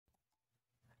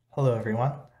Hello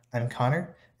everyone, I'm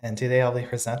Connor, and today I'll be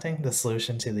presenting the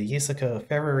solution to the USACO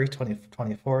February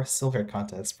 2024 Silver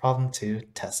Contest Problem 2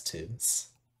 test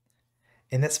tubes.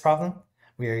 In this problem,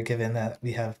 we are given that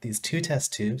we have these two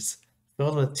test tubes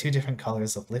filled with two different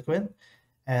colors of liquid,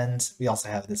 and we also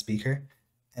have this beaker,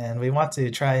 and we want to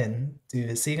try and do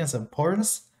a sequence of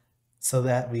pours so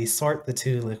that we sort the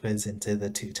two liquids into the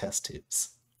two test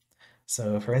tubes.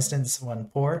 So for instance, one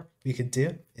pour we could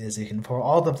do is we can pour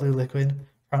all the blue liquid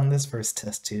from this first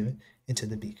test tube into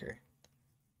the beaker.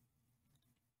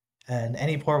 And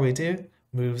any pour we do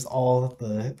moves all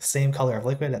the same color of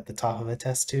liquid at the top of a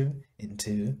test tube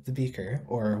into the beaker,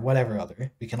 or whatever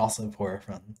other. We can also pour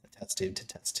from the test tube to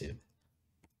test tube.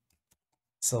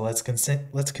 So let's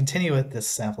continue with this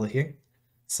sample here.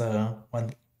 So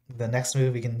the next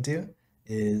move we can do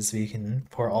is we can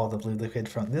pour all the blue liquid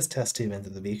from this test tube into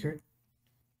the beaker.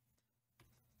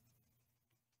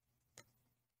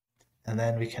 And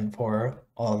then we can pour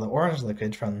all the orange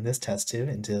liquid from this test tube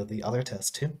into the other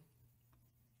test tube.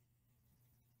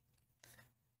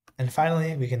 And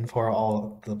finally, we can pour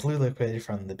all the blue liquid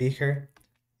from the beaker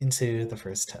into the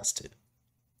first test tube.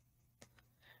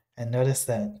 And notice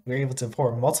that we're able to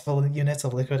pour multiple units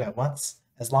of liquid at once.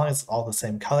 As long as it's all the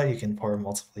same color, you can pour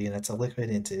multiple units of liquid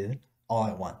into all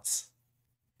at once.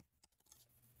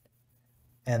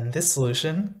 And this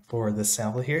solution for this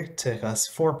sample here took us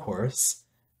 4 pours.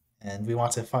 And we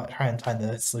want to try and find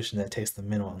the solution that takes the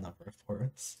minimum number of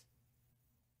pours.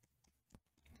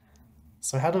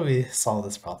 So how do we solve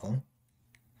this problem?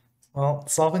 Well,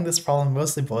 solving this problem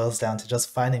mostly boils down to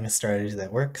just finding a strategy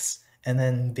that works and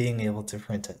then being able to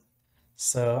print it.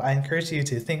 So I encourage you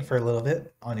to think for a little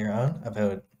bit on your own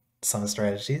about some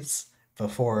strategies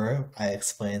before I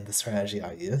explain the strategy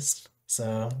I used.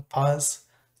 So pause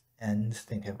and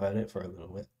think about it for a little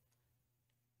bit.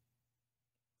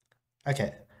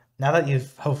 Okay. Now that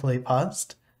you've hopefully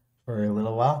paused for a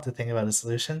little while to think about a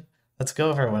solution, let's go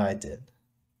over what I did.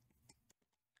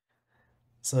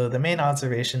 So the main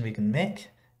observation we can make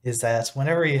is that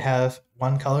whenever you have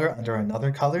one color under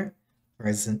another color, for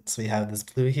instance, we have this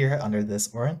blue here under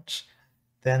this orange,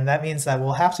 then that means that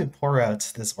we'll have to pour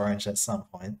out this orange at some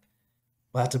point.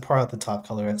 We'll have to pour out the top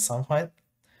color at some point.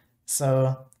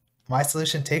 So my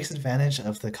solution takes advantage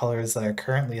of the colors that are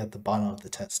currently at the bottom of the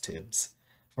test tubes.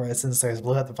 For instance, there's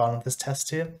blue at the bottom of this test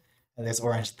tube, and there's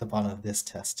orange at the bottom of this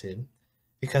test tube.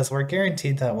 Because we're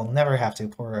guaranteed that we'll never have to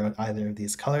pour out either of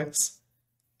these colors,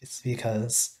 it's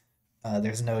because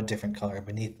there's no different color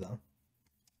beneath them.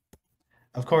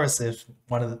 Of course, if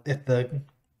the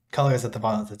colors at the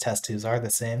bottom of the test tubes are the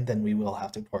same, then we will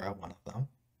have to pour out one of them.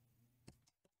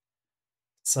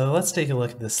 So let's take a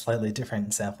look at this slightly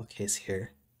different sample case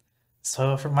here.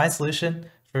 So for my solution,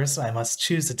 first, I must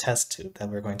choose a test tube that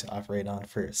we're going to operate on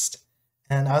first.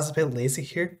 And I was a bit lazy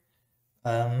here.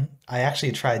 I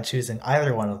actually tried choosing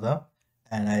either one of them,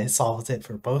 and I solved it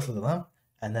for both of them,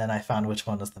 and then I found which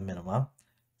one was the minimum.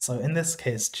 So in this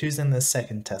case, choosing the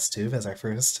second test tube as our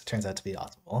first turns out to be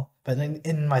optimal, but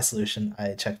in my solution,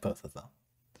 I checked both of them.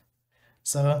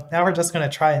 So now we're just going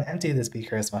to try and empty this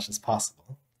beaker as much as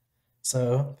possible.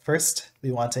 So first, we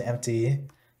want to empty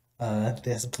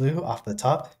this blue off the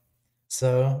top.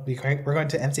 So we're going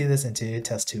to empty this into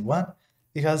test tube 1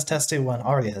 because test tube 1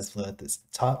 already has blue at this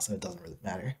top, so it doesn't really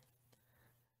matter.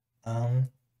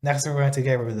 Next, we're going to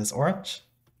get rid of this orange,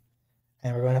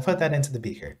 and we're going to put that into the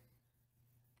beaker.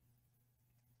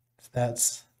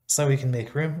 That's so we can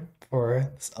make room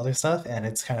for this other stuff, and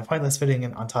it's kind of pointless putting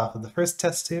it on top of the first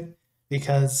test tube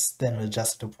because then we'll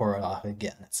just have to pour it off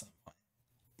again at some point.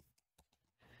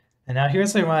 And now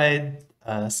here's where my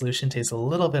solution takes a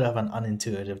little bit of an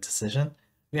unintuitive decision.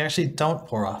 We actually don't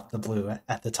pour off the blue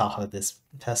at the top of this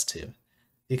test tube,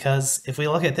 because if we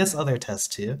look at this other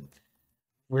test tube,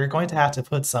 we're going to have to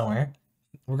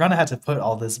put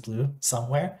all this blue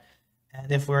somewhere, and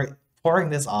if we're pouring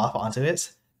this off onto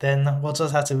it, then we'll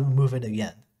just have to move it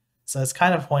again. So it's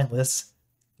kind of pointless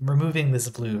removing this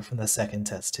blue from the second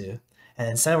test tube, and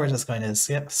instead we're just going to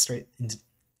skip straight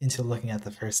into looking at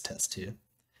the first test tube.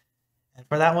 And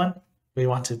for that one, we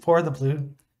want to pour the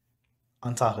blue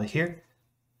on top of here,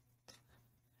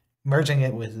 merging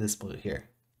it with this blue here.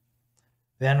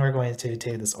 Then we're going to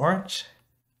take this orange,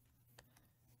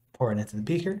 pour it into the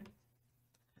beaker,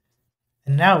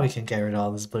 and now we can get rid of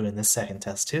all this blue in this second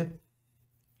test tube.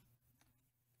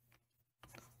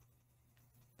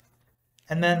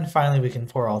 And then finally we can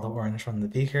pour all the orange from the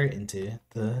beaker into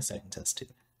the second test tube.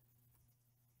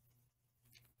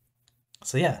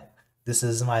 So yeah, this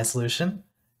is my solution,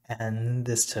 and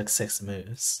this took 6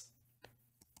 moves.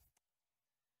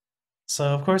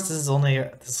 So of course this is only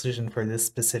the solution for this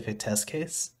specific test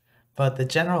case, but the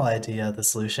general idea of the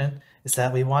solution is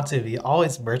that we want to be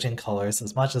always merging colors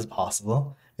as much as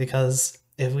possible, because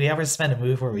if we ever spend a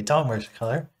move where we don't merge a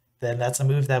color, then that's a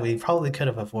move that we probably could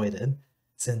have avoided,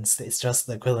 since it's just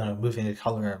the equivalent of moving a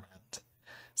color around.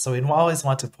 So we'd always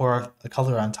want to pour a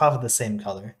color on top of the same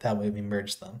color, that way we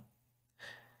merge them.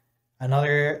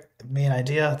 Another main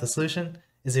idea of the solution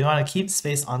is we want to keep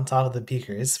space on top of the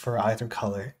beakers for either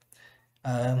color.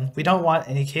 We don't want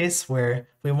any case where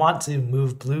we want to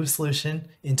move blue solution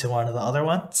into one of the other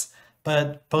ones,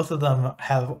 but both of them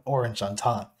have orange on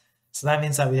top. So that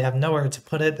means that we have nowhere to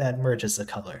put it that merges the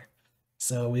color.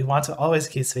 So we want to always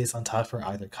keep space on top for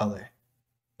either color.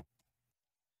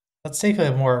 Let's take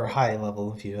a more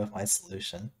high-level view of my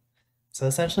solution. So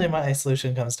essentially my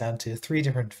solution comes down to 3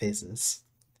 different phases.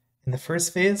 In the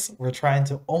first phase, we're trying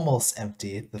to almost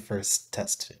empty the first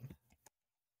test tube.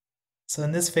 So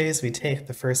in this phase, we take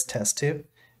the first test tube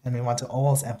and we want to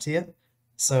almost empty it.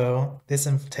 So this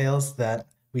entails that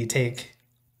we take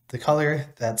the color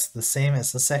that's the same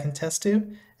as the second test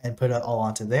tube and put it all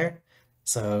onto there.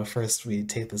 So first we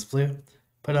take this blue,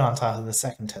 put it on top of the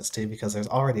second test tube because there's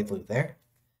already blue there.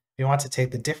 We want to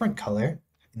take the different color,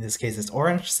 in this case it's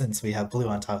orange since we have blue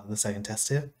on top of the second test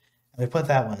tube, and we put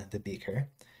that one in the beaker.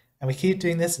 And we keep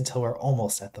doing this until we're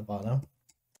almost at the bottom.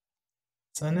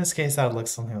 So in this case, that would look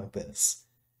something like this.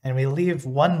 And we leave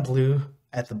one blue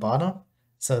at the bottom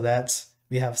so that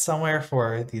we have somewhere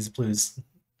for these blues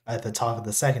at the top of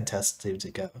the second test tube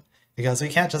to go. Because we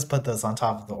can't just put those on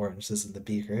top of the oranges in the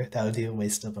beaker. That would be a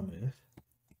waste of a move.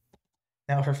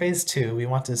 Now for phase 2, we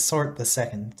want to sort the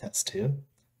second test tube.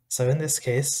 So in this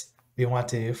case, we want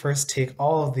to first take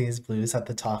all of these blues at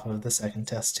the top of the second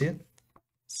test tube,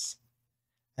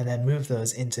 and then move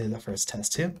those into the first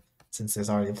test tube, since there's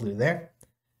already blue there.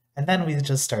 And then we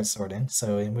just start sorting.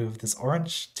 So we move this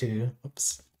orange to,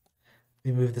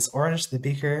 we move this orange to the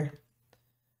beaker,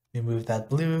 we move that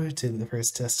blue to the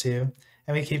first test tube,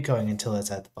 and we keep going until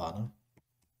it's at the bottom.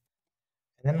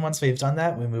 And then once we've done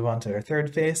that, we move on to our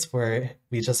third phase where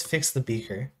we just fix the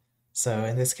beaker. So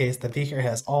in this case, the beaker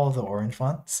has all of the orange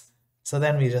ones. So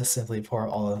then we just simply pour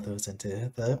all of those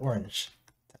into the orange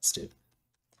test tube.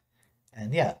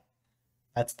 And yeah,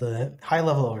 that's the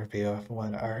high-level overview of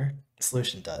what our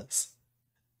solution does.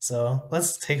 So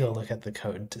let's take a look at the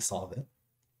code to solve it.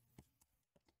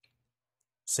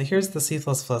 So here's the C++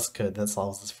 code that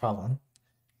solves this problem.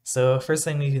 So first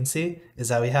thing you can see is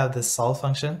that we have this solve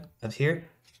function up here,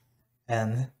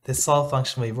 and this solve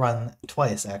function we run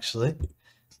twice actually.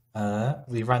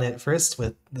 We run it first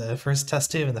with the first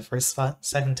test tube in the first spot,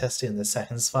 second test tube in the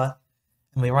second spot,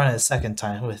 and we run it a second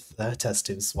time with the test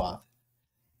tube swap.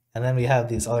 And then we have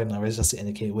these other numbers just to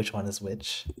indicate which one is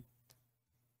which.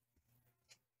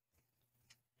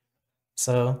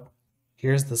 So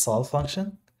here's the solve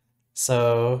function.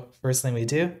 So first thing we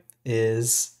do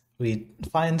is we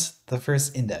find the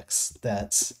first index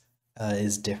that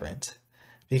is different,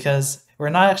 because we're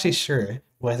not actually sure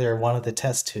whether one of the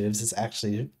test tubes is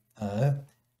actually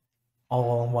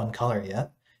all one color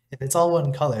yet. If it's all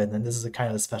one color, then this is a kind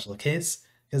of a special case,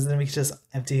 because then we can just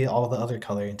empty all the other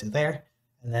color into there,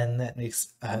 and then that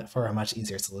makes for a much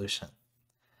easier solution.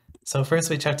 So first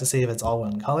we check to see if it's all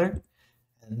one color,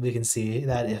 and we can see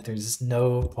that if there's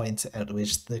no point at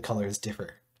which the colors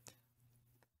differ.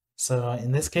 So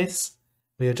in this case,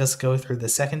 we would just go through the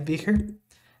second beaker,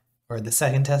 or the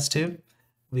second test tube.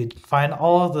 We'd find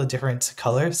all the different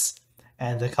colors,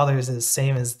 and the colors is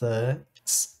same as the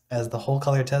whole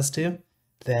color test tube.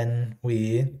 Then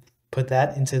we put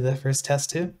that into the first test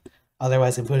tube.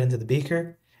 Otherwise, we put it into the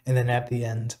beaker, and then at the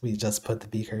end, we just put the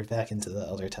beaker back into the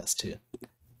other test tube.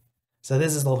 So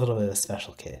this is a little bit of a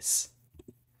special case.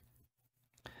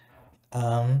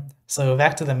 So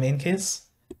back to the main case.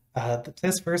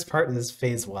 This first part is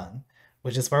phase 1,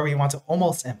 which is where we want to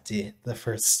almost empty the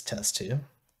first test tube.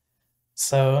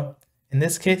 So in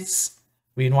this case,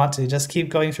 we want to just keep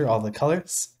going through all the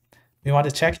colors. We want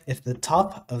to check if the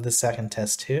top of the second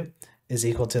test tube is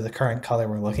equal to the current color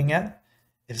we're looking at.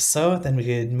 If so, then we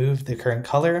could move the current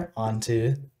color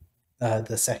onto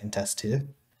the second test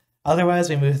tube. Otherwise,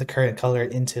 we move the current color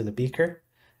into the beaker,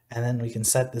 and then we can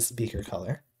set this beaker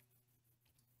color.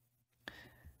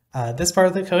 This part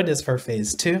of the code is for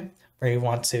phase 2, where you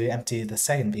want to empty the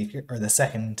second beaker, or the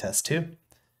second test tube.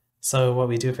 So what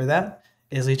we do for that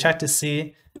is we check to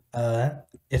see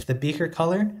if the beaker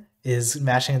color is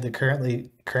matching the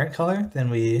current color, then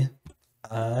we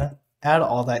add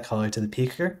all that color to the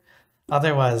beaker.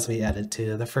 Otherwise, we add it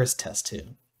to the first test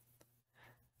tube.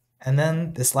 And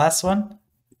then this last one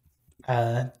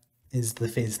is the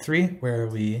phase 3, where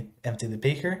we empty the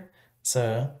beaker.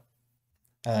 So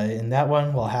in that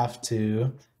one, we'll have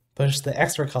to push the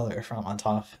extra color from on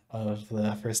top of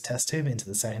the first test tube into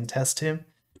the second test tube,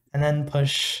 and then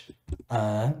push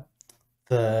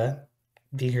the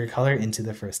beaker color into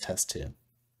the first test tube.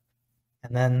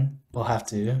 And then we'll have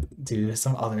to do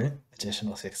some other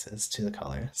additional fixes to the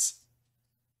colors.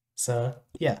 So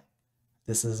yeah,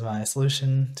 this is my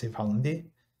solution to problem B.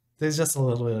 There's just a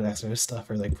little bit of extra stuff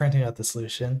for like printing out the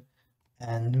solution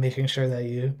and making sure that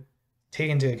you take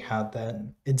into account that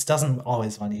it doesn't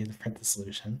always want you to print the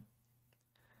solution.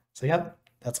 So yep,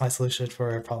 that's my solution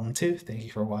for problem 2. Thank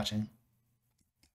you for watching.